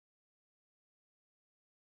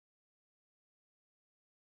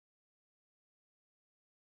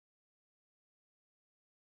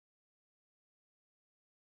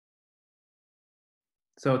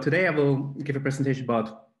So today I will give a presentation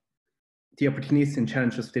about the opportunities and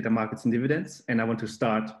challenges of data markets and dividends. And I want to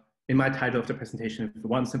start in my title of the presentation with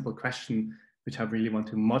one simple question, which I really want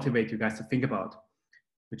to motivate you guys to think about,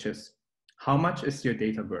 which is, how much is your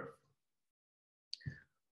data worth?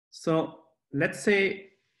 So let's say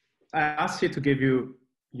I ask you to give you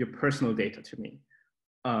your personal data to me.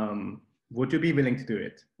 Would you be willing to do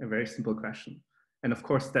it? A very simple question. And of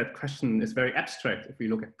course, that question is very abstract if we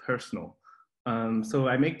look at personal. So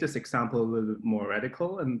I make this example a little bit more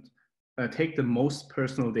radical and take the most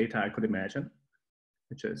personal data I could imagine,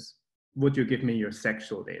 which is, would you give me your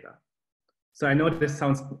sexual data? So I know this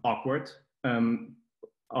sounds awkward.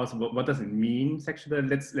 Also, what does it mean, sexual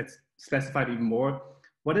data? Let's specify it even more.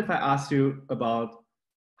 What if I ask you about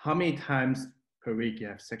how many times per week you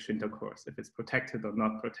have sexual intercourse, if it's protected or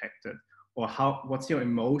not protected, or what's your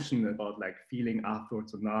emotion about like feeling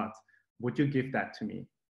afterwards or not? Would you give that to me?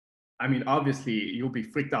 I mean, obviously you'll be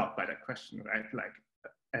freaked out by that question, right? Like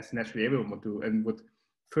as naturally everyone would do, and would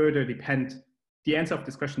further depend, the answer of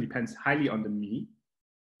this question depends highly on the me.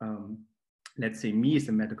 Let's say me is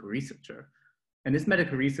a medical researcher. And this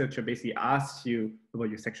medical researcher basically asks you about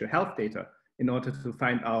your sexual health data in order to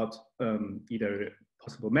find out either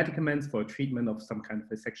possible medicaments for treatment of some kind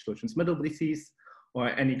of a sexually transmittable disease, or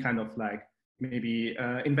any kind of like maybe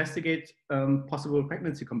investigate possible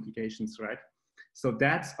pregnancy complications, right? So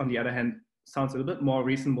that, on the other hand, sounds a little bit more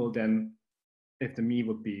reasonable than if the me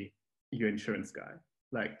would be your insurance guy.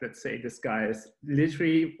 Like, let's say this guy is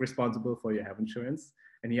literally responsible for your health insurance,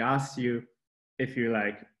 and he asks you if you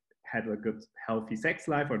like had a good, healthy sex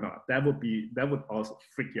life or not. That would also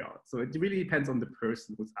freak you out. So it really depends on the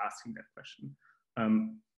person who's asking that question.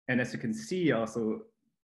 And as you can see, also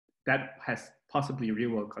that has possibly real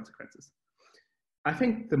world consequences. I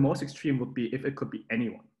think the most extreme would be if it could be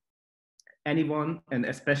anyone. Anyone, and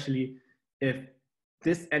especially if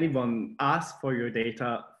this anyone asks for your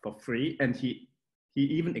data for free, and he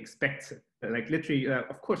even expects it. Like literally,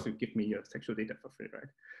 of course you give me your sexual data for free, right?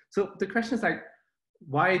 So the question is like,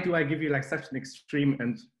 why do I give you like such an extreme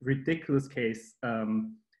and ridiculous case?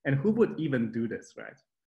 And who would even do this, right?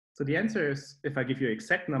 So the answer is, if I give you an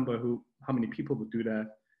exact number, how many people would do that?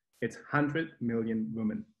 It's 100 million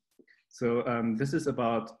women. So this is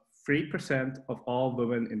about 3% of all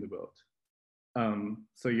women in the world.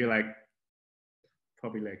 So you're like,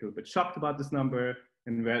 probably like a little bit shocked about this number,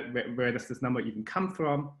 and where does this number even come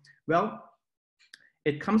from? Well,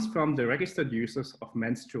 it comes from the registered users of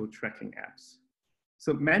menstrual tracking apps.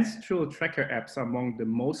 So menstrual tracker apps are among the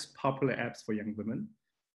most popular apps for young women.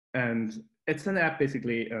 And it's an app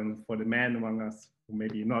basically for the men among us who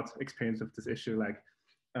maybe not experienced with this issue. Like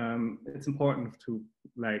it's important to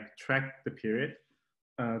like track the period,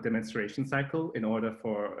 the menstruation cycle, in order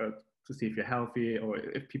for to see if you're healthy, or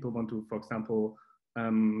if people want to, for example,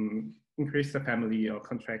 increase their family or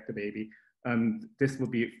contract the baby. This would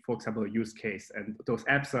be, for example, a use case. And those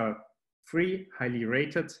apps are free, highly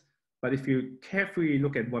rated. But if you carefully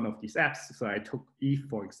look at one of these apps, so I took Eve,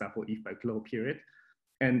 for example, Eve by Glow period,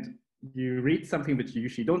 and you read something which you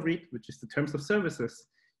usually don't read, which is the terms of services,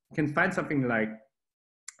 you can find something like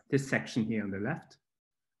this section here on the left.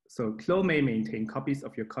 So Glow may maintain copies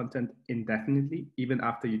of your content indefinitely, even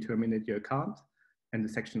after you terminate your account. And the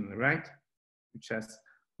section on the right, which says,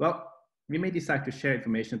 well, we may decide to share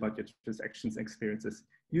information about your transactions and experiences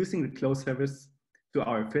using the Glow service to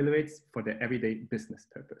our affiliates for their everyday business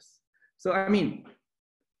purpose. So, I mean,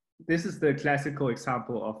 this is the classical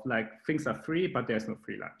example of like, things are free, but there's no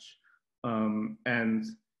free lunch. And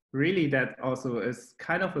really that also is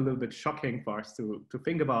kind of a little bit shocking for us to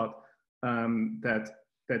think about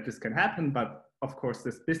that this can happen. But of course,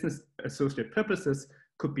 this business associate purposes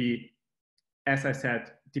could be, as I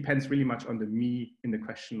said, depends really much on the me in the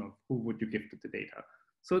question of who would you give to the data.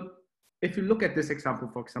 So if you look at this example,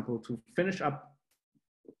 for example, to finish up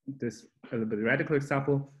this a little bit radical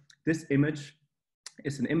example, this image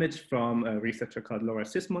is an image from a researcher called Laura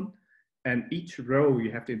Sismond, and each row you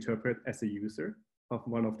have to interpret as a user of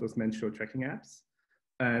one of those menstrual tracking apps.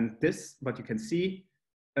 And this, what you can see,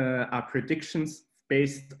 are predictions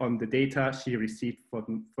based on the data she received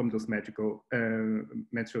from those menstrual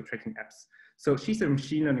tracking apps. So she's a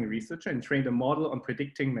machine learning researcher and trained a model on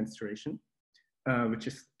predicting menstruation, which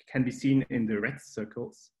can be seen in the red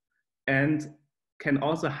circles, and can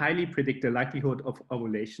also highly predict the likelihood of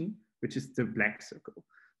ovulation, which is the black circle.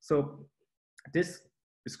 So this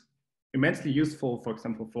is immensely useful, for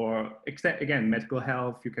example, for, again, medical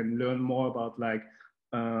health. You can learn more about like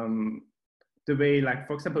the way, like,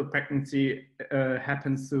 for example, pregnancy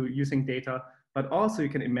happens through using data, but also you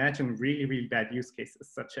can imagine really, really bad use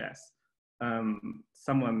cases, such as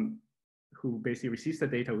someone who basically receives the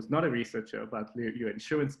data, who's not a researcher, but your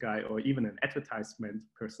insurance guy or even an advertisement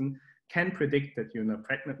person, can predict that you're not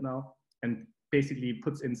pregnant now and basically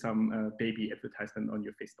puts in some baby advertisement on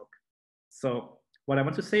your Facebook. So what I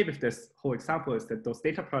want to say with this whole example is that those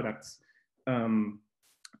data products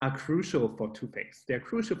are crucial for two things. They're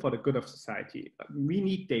crucial for the good of society. We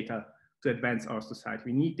need data to advance our society.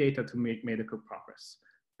 We need data to make medical progress.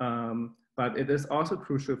 But it is also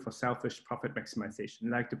crucial for selfish profit maximization,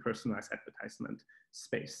 like the personalized advertisement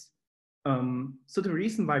space. So the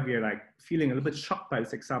reason why we're like feeling a little bit shocked by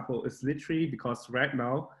this example is literally because right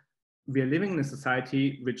now we are living in a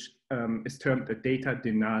society which is termed a data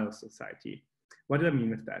denial society. What do I mean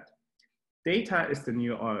with that? Data is the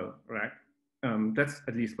new oil, right? That's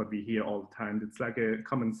at least what we hear all the time. It's like a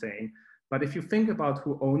common saying. But if you think about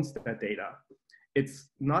who owns that data, it's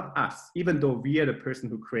not us, even though we are the person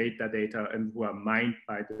who create that data and who are mined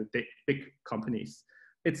by the big companies.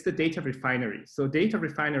 It's the data refinery. So data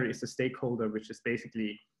refinery is a stakeholder, which is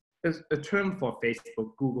basically a term for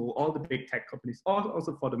Facebook, Google, all the big tech companies,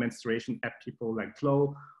 also for the menstruation app people like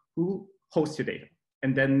Chloe, who host your data.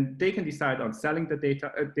 And then they can decide on selling the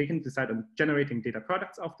data, they can decide on generating data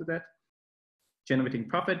products after that, generating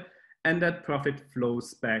profit, and that profit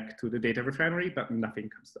flows back to the data refinery, but nothing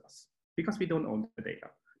comes to us because we don't own the data.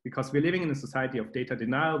 Because we're living in a society of data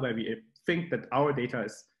denial where we think that our data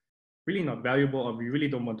is really not valuable or we really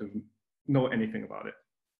don't want to know anything about it.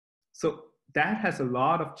 So that has a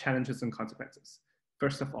lot of challenges and consequences.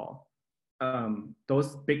 First of all,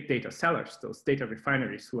 those big data sellers, those data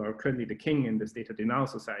refineries who are currently the king in this data denial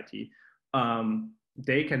society,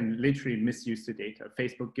 they can literally misuse the data.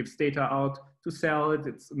 Facebook gives data out to sell it,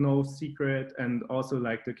 it's no secret. And also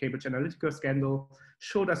like the Cambridge Analytica scandal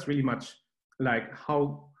showed us really much like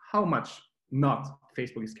how much not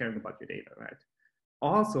Facebook is caring about your data, right?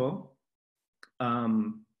 Also,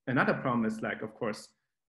 another problem is like, of course,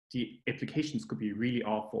 the applications could be really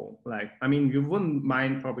awful. Like, I mean, you wouldn't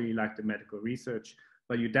mind probably like the medical research,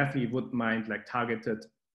 but you definitely wouldn't mind like targeted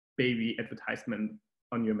baby advertisement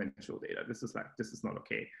on your menstrual data. This is not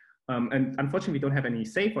okay. And unfortunately, we don't have any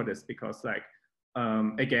say for this because like,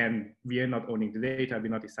 again, we are not owning the data.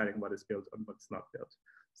 We're not deciding what is built and what's not built.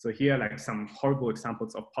 So here are like some horrible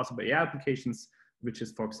examples of possible AI applications, which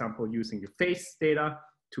is, for example, using your face data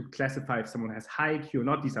to classify if someone has high IQ or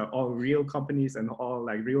not. These are all real companies and all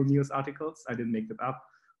like real news articles. I didn't make that up.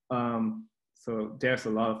 So there's a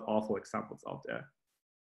lot of awful examples out there.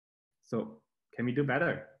 So can we do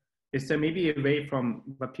better? Is there maybe a way from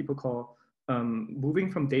what people call moving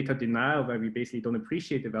from data denial, where we basically don't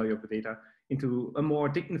appreciate the value of the data, into a more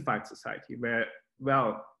dignified society where,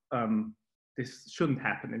 well, this shouldn't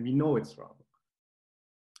happen and we know it's wrong.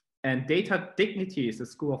 And data dignity is a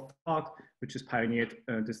school of thought which is pioneered,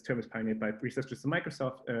 this term is pioneered by researchers at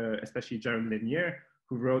Microsoft, especially Jerome Lanier,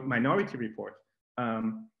 who wrote Minority Report.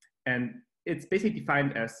 And it's basically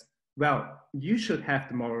defined as, well, you should have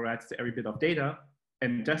the moral rights to every bit of data,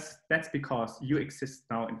 and that's because you exist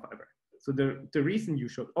now and forever. So the reason you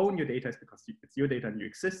should own your data is because it's your data and you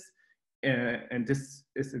exist. And this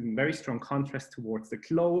is in very strong contrast towards the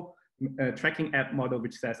CLO tracking app model,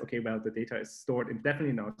 which says, okay, well, the data is stored indefinitely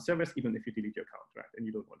in our servers, even if you delete your account, right? And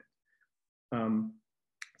you don't want it.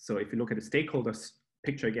 So if you look at the stakeholders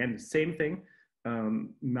picture again, the same thing.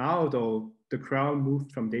 Now, though, the crown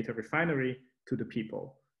moved from data refinery to the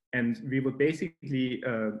people. And we would basically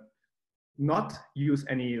not use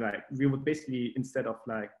any, like, we would basically, instead of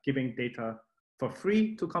like giving data for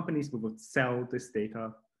free to companies, we would sell this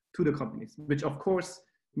data to the companies, which of course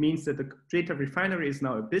means that the data refinery is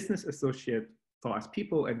now a business associate for us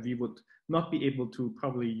people, and we would not be able to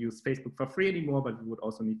probably use Facebook for free anymore, but we would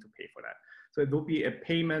also need to pay for that. So it will be a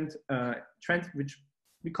payment, which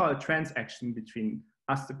we call a transaction between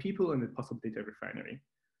us, the people, and the possible data refinery.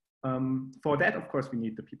 For that, of course, we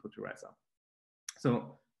need the people to rise up.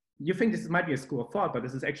 So you think this might be a school of thought, but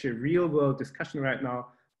this is actually a real world discussion right now.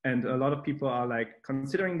 And a lot of people are like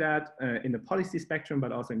considering that in the policy spectrum,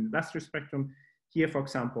 but also in the industrial spectrum. Here, for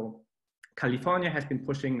example, California has been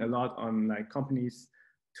pushing a lot on like companies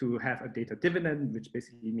to have a data dividend, which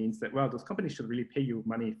basically means that, well, those companies should really pay you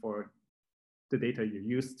money for the data you're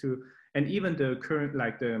used to. And even the current,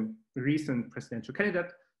 like the recent presidential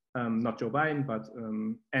candidate, not Joe Biden, but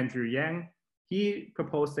Andrew Yang, he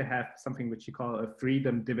proposed to have something which he called a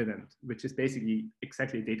freedom dividend, which is basically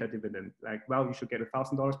exactly a data dividend. Like, well, you should get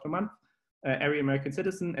 $1,000 per month, every American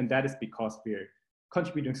citizen, and that is because we're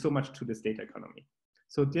contributing so much to this data economy.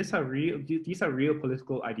 So these are real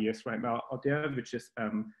political ideas right now out there, which is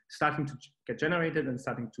starting to get generated and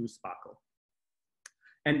starting to sparkle.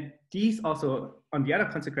 And these also, on the other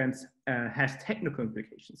consequence, has technical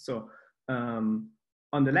implications. So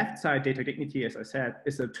On the left side, data dignity, as I said,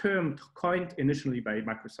 is a term coined initially by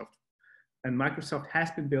Microsoft. And Microsoft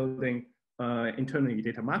has been building internally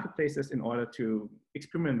data marketplaces in order to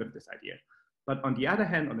experiment with this idea. But on the other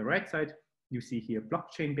hand, on the right side, you see here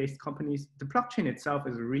blockchain-based companies. The blockchain itself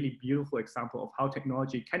is a really beautiful example of how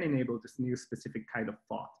technology can enable this new specific kind of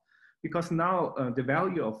thought. Because now the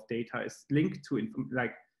value of data is linked to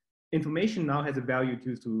information now has a value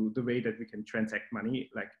due to the way that we can transact money,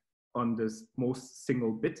 like on this most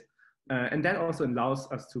single bit. And that also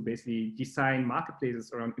allows us to basically design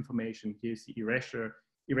marketplaces around information. Here you see Erasure,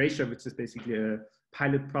 which is basically a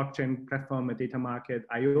pilot blockchain platform, a data market.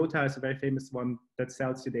 IOTA is a very famous one that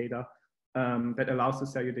sells your data, that allows to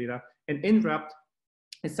sell your data. And Inrupt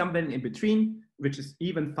is something in between, which is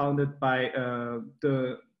even founded by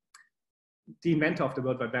the inventor of the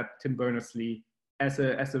World Wide Web, Tim Berners-Lee, as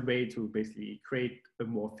a way to basically create a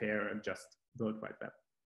more fair and just World Wide Web.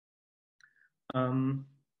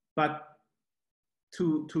 But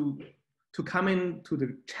to come into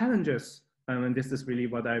the challenges, and this is really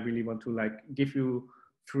what I really want to give you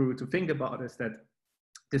through to think about, is that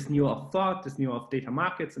this new of thought, this new of data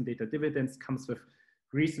markets and data dividends comes with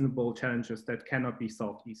reasonable challenges that cannot be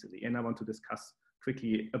solved easily. And I want to discuss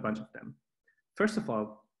quickly a bunch of them. First of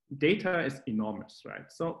all, data is enormous, right?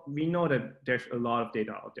 So we know that there's a lot of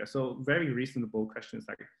data out there. So very reasonable questions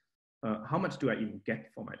like, how much do I even get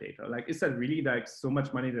for my data? Like, is that really so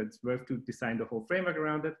much money that it's worth to design the whole framework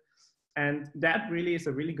around it? And that really is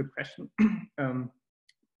a really good question.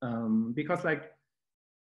 Because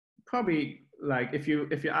probably if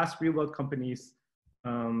you ask real world companies,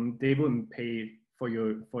 they wouldn't pay for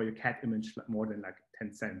your cat image more than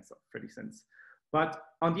 10 cents or 30 cents. But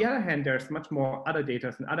on the other hand, there's much more other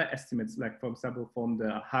data and other estimates, like for example, from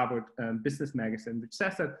the Harvard Business Magazine, which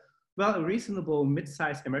says that, well, a reasonable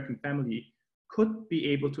mid-sized American family could be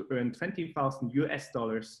able to earn $20,000 US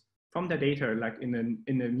from the data in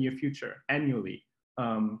the near future annually.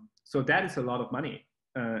 So that is a lot of money.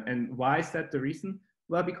 And why is that the reason?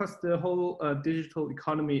 Well, because the whole digital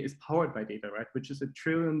economy is powered by data, right? Which is $1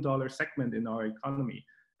 trillion segment in our economy.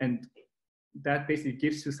 And that basically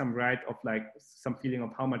gives you some right of some feeling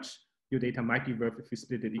of how much your data might be worth if you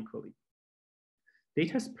split it equally.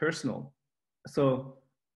 Data is personal. So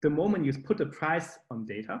the moment you put a price on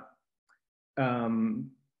data,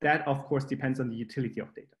 that of course depends on the utility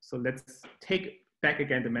of data. So let's take back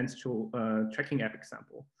again the menstrual tracking app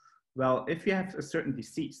example. Well, if you have a certain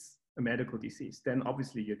disease, a medical disease, then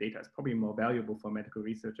obviously your data is probably more valuable for a medical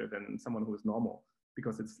researcher than someone who is normal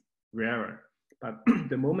because it's rarer. But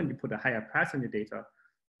the moment you put a higher price on your data,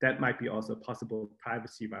 that might be also a possible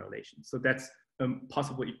privacy violation. So that's a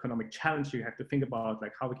possible economic challenge you have to think about,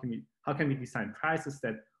 how can we design prices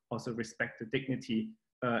that also respect the dignity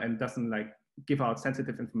and doesn't give out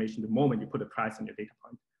sensitive information the moment you put a price on your data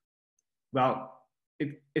point. Well,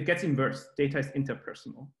 it gets even worse. Data is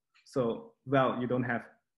interpersonal. So, well, you don't have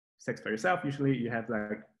sex for yourself. Usually you have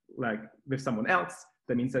with someone else.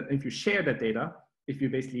 That means that if you share that data, if you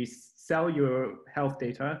basically sell your health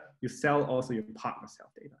data, you sell also your partner's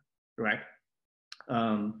health data, right?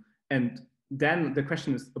 And then the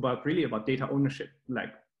question is really about data ownership.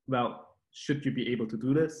 Well, should you be able to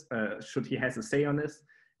do this? Should he has a say on this?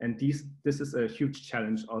 And this is a huge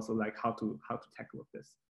challenge also, how to tackle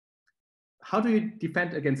this. How do you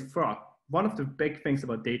defend against fraud? One of the big things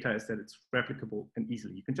about data is that it's replicable and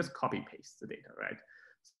easily. You can just copy paste the data, right?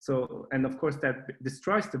 So, and of course that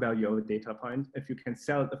destroys the value of a data point if you can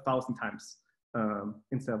sell it 1,000 times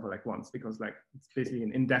instead of once, because it's basically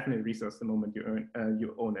an indefinite resource the moment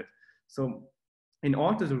you own it. So in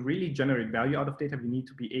order to really generate value out of data, we need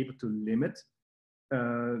to be able to limit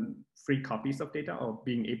free copies of data or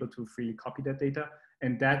being able to freely copy that data.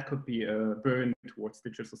 And that could be a burden towards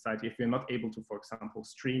digital society if we're not able to, for example,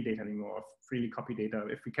 stream data anymore or freely copy data.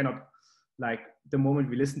 If we cannot, the moment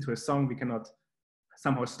we listen to a song, we cannot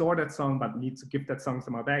somehow store that song, but need to give that song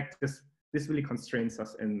somehow back. This really constrains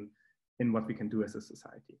us in what we can do as a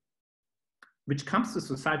society. Which comes to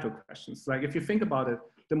societal questions. If you think about it,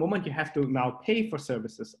 the moment you have to now pay for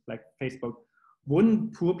services like Facebook,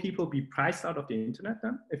 wouldn't poor people be priced out of the internet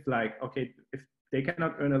then? If if they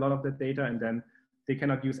cannot earn a lot of the data and then they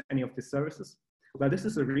cannot use any of the services? Well, this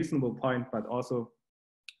is a reasonable point, but also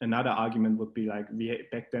another argument would be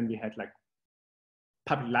back then we had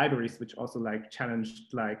public libraries, which also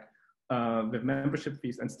challenged with membership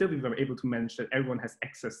fees, and still we were able to manage that everyone has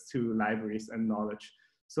access to libraries and knowledge.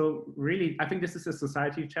 So really, I think this is a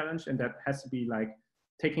society challenge, and that has to be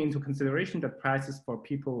taking into consideration that prices for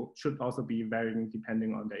people should also be varying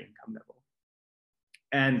depending on their income level.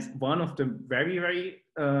 And one of the very, very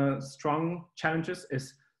strong challenges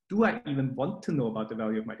is do I even want to know about the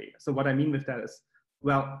value of my data? So what I mean with that is,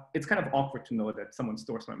 well, it's kind of awkward to know that someone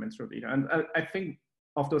stores my menstrual data. And I think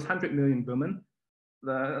of those 100 million women,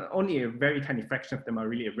 only a very tiny fraction of them are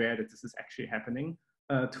really aware that this is actually happening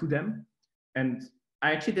to them. And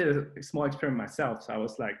I actually did a small experiment myself. So I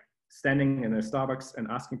was like standing in a Starbucks and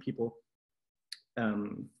asking people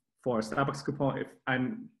for a Starbucks coupon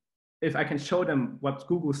if I can show them what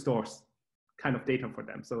Google stores kind of data for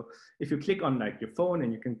them. So if you click on like your phone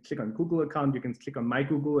and you can click on Google account, you can click on My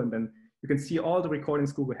Google, and then you can see all the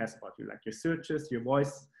recordings Google has about you, like your searches, your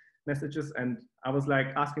voice messages. And I was like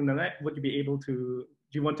asking them, would you be able to,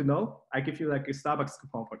 do you want to know? I give you like a Starbucks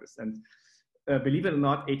coupon for this. And believe it or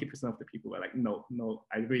not, 80% of the people were like, no,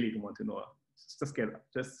 I really don't want to know. Just get up,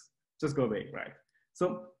 just go away, right?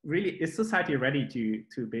 So really, is society ready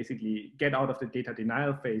to basically get out of the data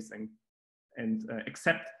denial phase and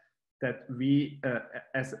accept that we,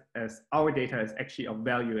 as our data is actually of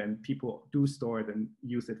value and people do store it and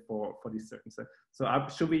use it for these certain. So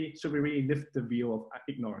should we really lift the view of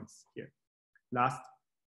ignorance here? Last,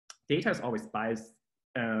 data is always biased,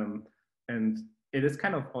 and it is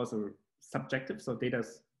kind of also subjective. So data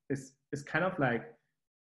is kind of like,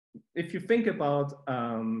 if you think about,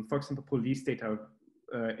 for example, police data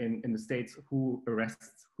in the States, who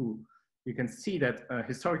arrests who, you can see that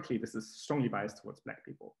historically this is strongly biased towards Black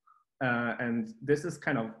people. And this is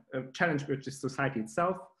kind of a challenge which is society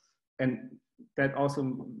itself. And that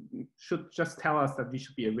also should just tell us that we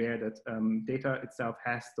should be aware that data itself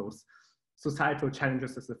has those societal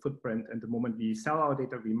challenges as a footprint. And the moment we sell our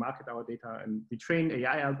data, we market our data, and we train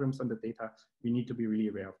AI algorithms on the data, we need to be really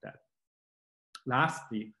aware of that.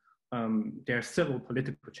 Lastly, there are several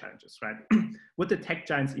political challenges, right? Would the tech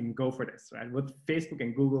giants even go for this, right? Would Facebook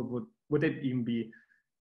and Google, would it even be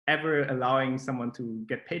ever allowing someone to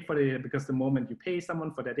get paid for the data? Because the moment you pay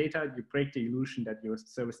someone for their data, you break the illusion that your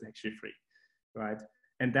service is actually free, right?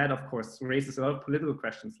 And that, of course, raises a lot of political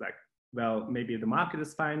questions like, well, maybe the market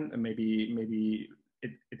is fine, and maybe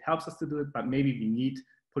it helps us to do it, but maybe we need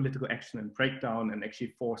political action and breakdown and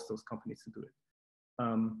actually force those companies to do it.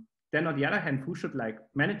 Then on the other hand, who should like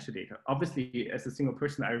manage the data? Obviously, as a single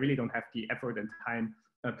person, I really don't have the effort and time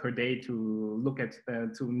per day to look at,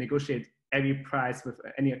 to negotiate every price with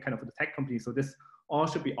any kind of a tech company. So this all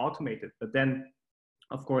should be automated. But then,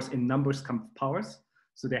 of course, in numbers come powers.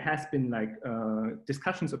 So there has been like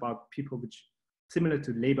discussions about people which similar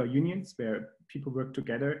to labor unions, where people work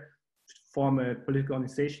together, form a political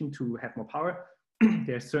organization to have more power.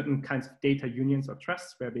 There are certain kinds of data unions or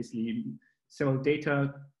trusts where basically several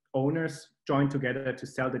data owners join together to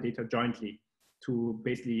sell the data jointly to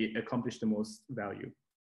basically accomplish the most value.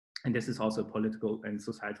 And this is also a political and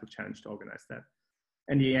societal challenge to organize that.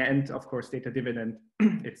 In the end, of course, data dividend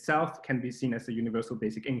itself can be seen as a universal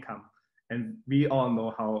basic income. And we all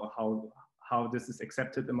know how this is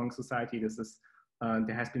accepted among society. This is,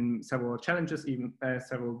 there has been several challenges, even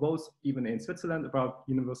several votes, even in Switzerland, about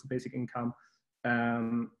universal basic income.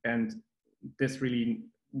 And this really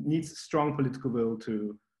needs strong political will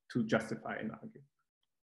to justify and argue.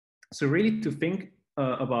 So really to think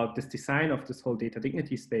about this design of this whole data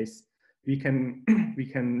dignity space, we can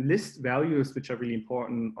list values which are really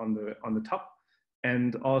important on the top,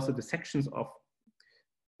 and also the sections of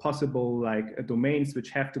possible like domains which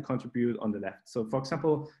have to contribute on the left. So for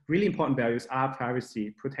example, really important values are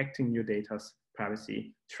privacy, protecting your data's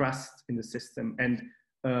privacy, trust in the system, and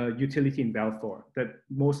utility and welfare, that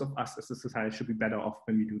most of us as a society should be better off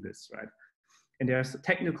when we do this, right? And there's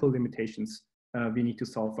technical limitations we need to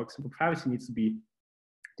solve. For example, privacy needs to be,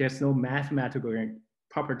 there's no mathematical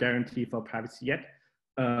proper guarantee for privacy yet.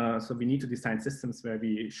 So we need to design systems where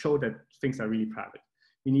we show that things are really private.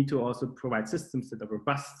 We need to also provide systems that are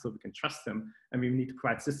robust so we can trust them. And we need to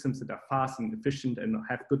provide systems that are fast and efficient and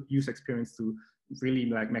have good user experience to really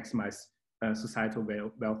like maximize societal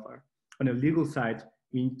welfare. On the legal side,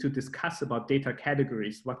 we need to discuss about data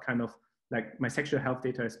categories. What kind of, like my sexual health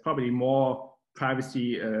data is probably more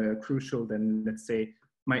privacy crucial than, let's say,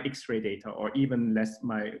 my X-ray data, or even less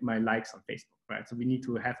my likes on Facebook, right? So we need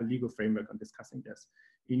to have a legal framework on discussing this.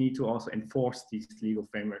 We need to also enforce these legal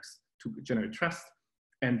frameworks to generate trust.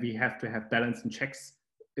 And we have to have balance and checks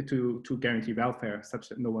to guarantee welfare such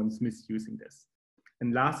that no one's misusing this.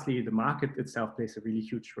 And lastly, the market itself plays a really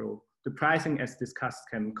huge role. The pricing, as discussed,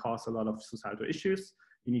 can cause a lot of societal issues.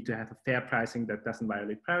 We need to have a fair pricing that doesn't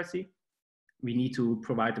violate privacy. We need to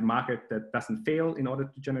provide a market that doesn't fail in order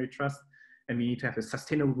to generate trust. And we need to have a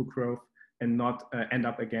sustainable growth and not end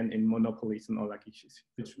up again in monopolies and all like issues,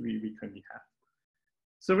 which we currently have.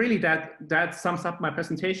 So really that sums up my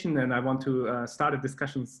presentation, and I want to start a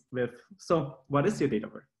discussions with, so what is your data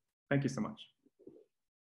worth? Thank you so much.